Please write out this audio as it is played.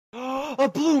A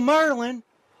blue Marlin!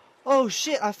 Oh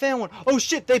shit, I found one. Oh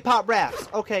shit, they pop wraps.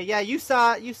 Okay, yeah, you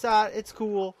saw it, It's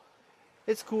cool.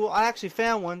 It's cool. I actually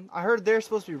found one. I heard they're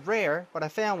supposed to be rare, but I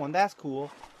found one. That's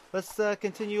cool. Let's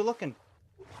continue looking.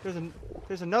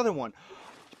 There's another one.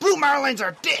 Blue Marlins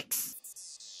are dicks!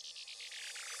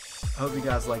 I hope you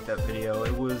guys liked that video.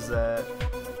 It was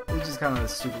just kind of a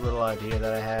stupid little idea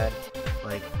that I had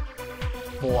like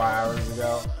 4 hours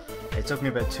ago. It took me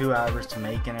about 2 hours to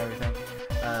make and everything.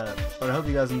 But I hope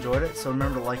you guys enjoyed it. So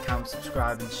remember to like, comment,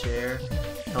 subscribe, and share.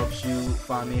 Helps you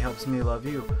find me, helps me love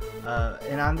you.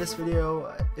 And on this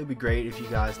video, it'd be great if you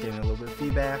guys gave me a little bit of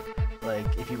feedback, like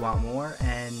if you want more.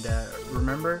 And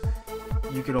remember,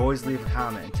 you can always leave a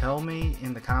comment and tell me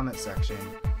in the comment section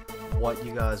what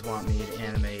you guys want me to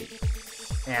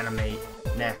animate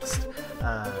next.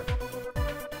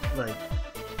 Like,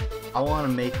 I want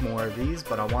to make more of these,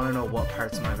 but I want to know what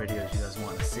parts of my videos you guys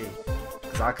want to see,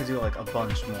 because I could do like a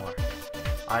bunch more.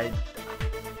 I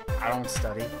don't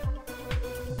study.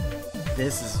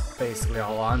 This is basically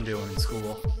all I'm doing in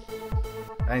school.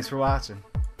 Thanks for watching.